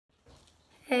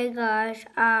Hey guys,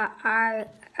 I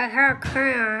have a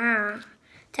crayon.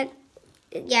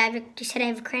 Yeah, I just said I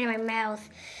have a crayon in my mouth.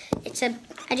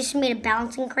 I just made a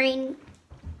balancing crane.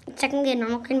 It's technically a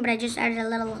normal crane, but I just added a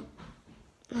little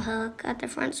hook at the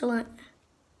front so it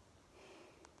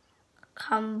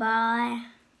come by.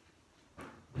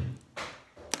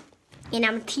 And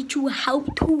I'm gonna teach you how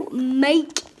to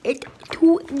make it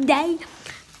today.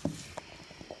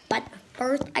 But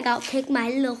first, I gotta take my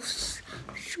little shoes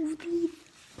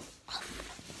off.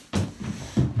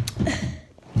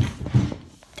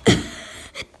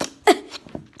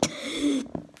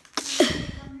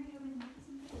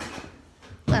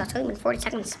 Well, it's only been 40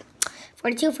 seconds.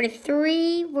 42,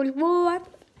 43, 44.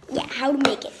 Yeah, how to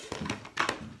make it.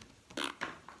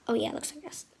 Oh yeah, it looks like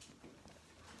this.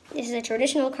 This is a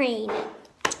traditional crane.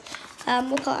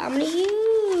 I'm gonna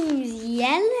use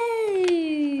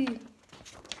yellow.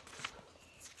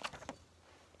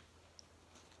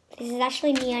 This is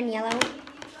actually neon yellow,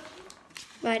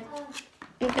 but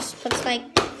it just looks like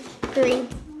green.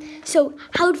 So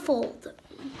how to fold?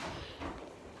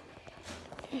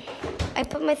 I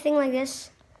put my thing like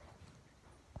this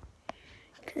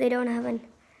because they don't have an.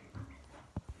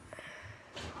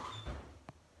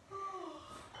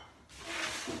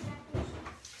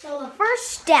 So the first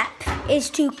step is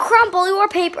to crumple your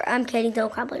paper. I'm kidding,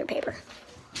 don't crumple your paper.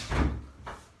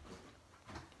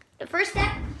 The first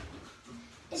step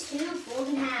is to fold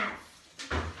in half.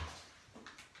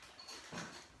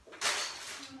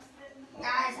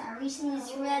 Guys, I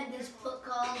recently read this book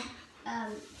called,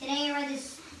 today I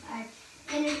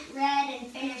read and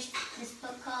finished this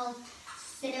book called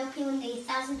Sudoku and the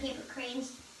 1,000 Paper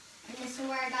Cranes. And this is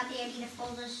where I got the idea to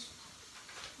fold this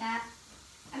back.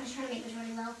 I'm just trying to make this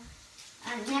really low.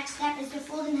 Next step is to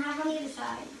fold in half on the other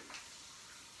side.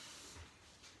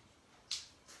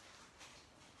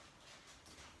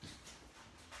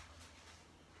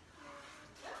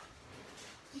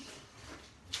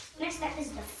 Next step is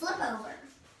to flip over.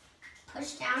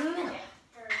 Push down in the middle.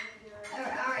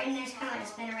 And there's kind of like a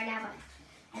spinner right now.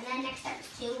 And then next step is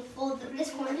to fold this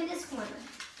corner to this corner.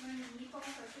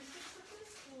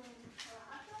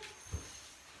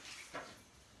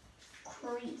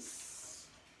 Crease.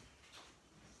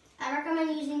 I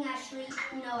recommend using actually,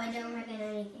 no, I don't recommend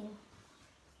anything.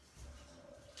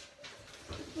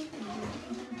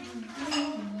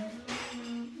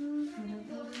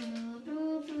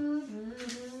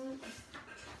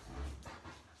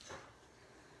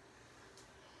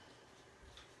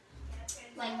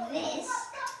 Like this,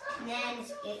 and then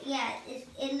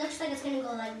it looks like it's gonna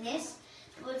go like this.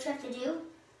 What you have to do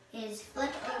is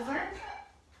flip over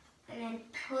and then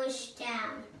push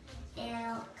down. And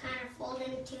it'll kind of fold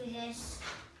into this.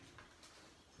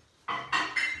 Try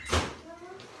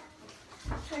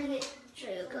to get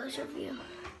a closer view.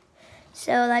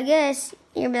 So like this,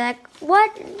 you'll be like,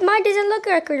 what? Mine doesn't look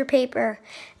like your paper.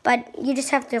 But you just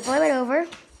have to flip it over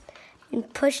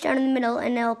and push down in the middle,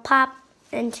 and it'll pop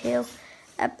into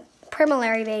a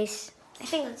primary base. I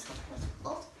think that's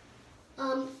cool.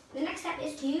 The next step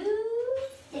is to do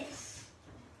this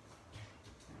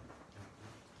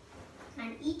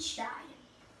on each side.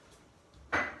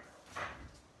 And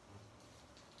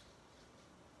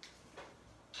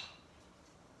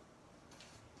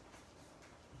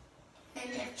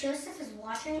if Joseph is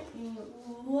watching,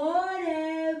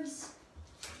 whatevs.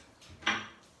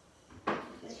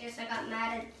 It's just I got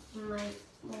mad at my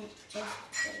Joseph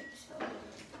thing, so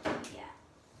yeah.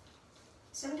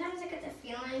 Sometimes I get the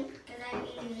feeling, because I have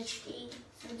ADHD,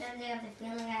 sometimes I have the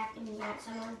feeling I have to be mad at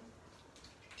someone.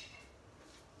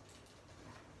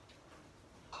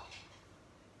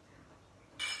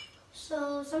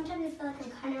 So sometimes I feel like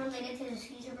I'm kind of related to this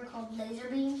YouTuber called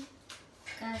Laserbeam,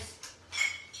 because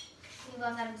we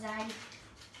both have anxiety.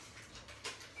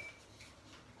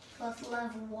 Both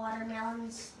love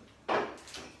watermelons.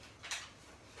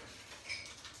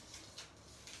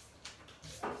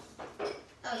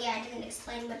 Oh yeah, I didn't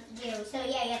explain what to do. So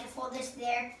yeah, you have to fold this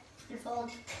there, and fold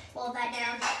that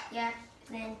down, yeah,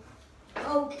 and then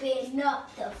open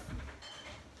up the...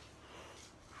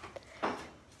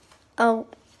 Oh.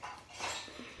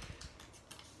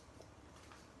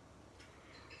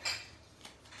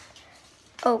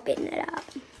 Open it up.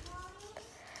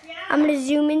 I'm gonna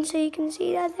zoom in so you can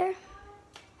see that there.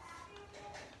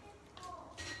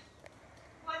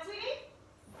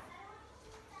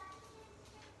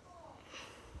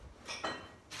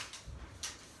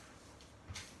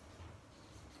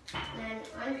 And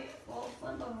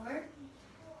flip over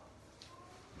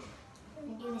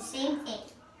and do the same thing.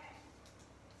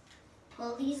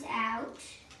 Pull these out.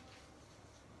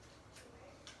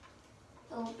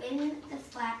 Open the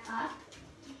flap up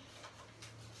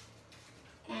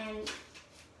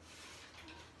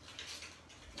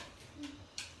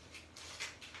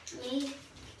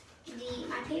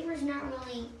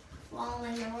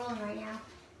playing my role right now.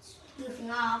 It's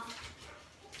goofing off,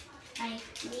 like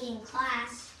me in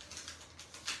class.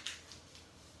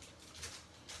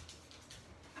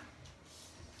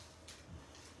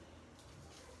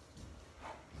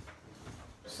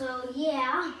 So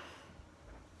yeah.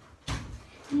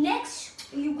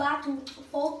 Next, you got to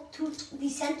fold to the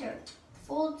center.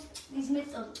 Fold these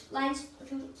middle lines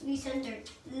to the center,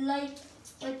 like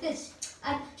this.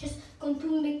 I'm just going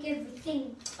to make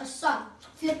everything a song.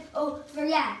 Flip over,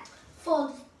 yeah.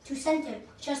 Fold to center,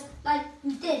 just like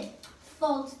you did.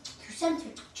 Fold to center,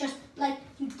 just like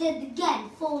you did again.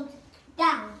 Fold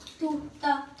down to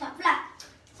the top flat.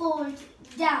 Fold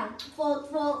down,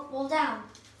 fold down.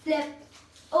 Flip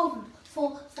over,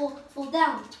 fold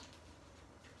down.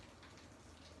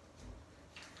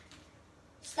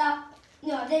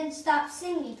 Then stop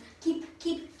singing.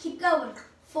 Keep going.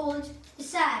 Fold the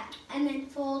side and then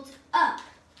fold up.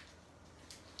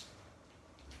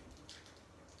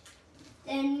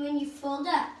 Then when you fold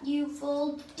up, you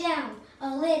fold down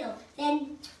a little.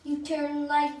 Then you turn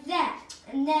like that.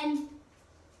 And then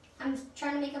I'm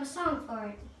trying to make up a song for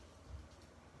it.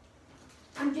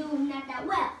 I'm doing not that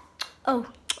well.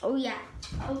 Oh yeah.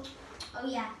 Oh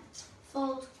yeah.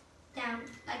 Fold down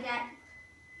like that.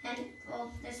 And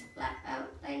fold this flat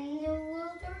out, and you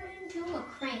will turn into a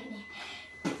crane.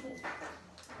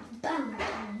 Boom,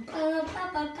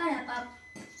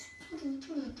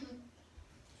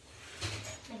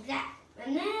 like that.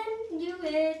 And then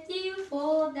you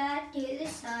fold that to the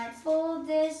side, fold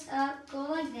this up, go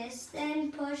like this,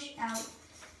 then push out.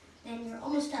 Then you're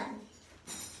almost done.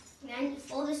 Then you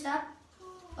fold this up,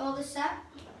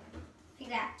 like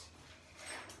that.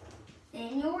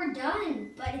 And you're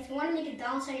done. But if you want to make a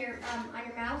balance on your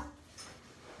mouth,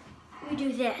 you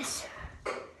do this.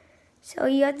 So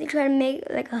you have to try to make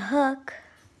like a hook,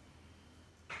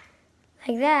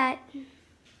 like that.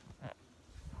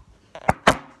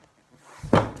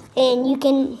 And you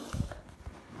can.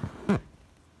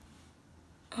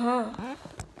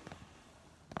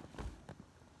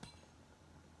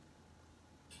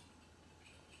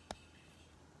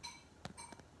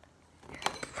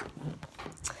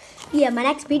 Yeah, my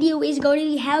next video is going to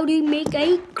be how to make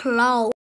a cloud.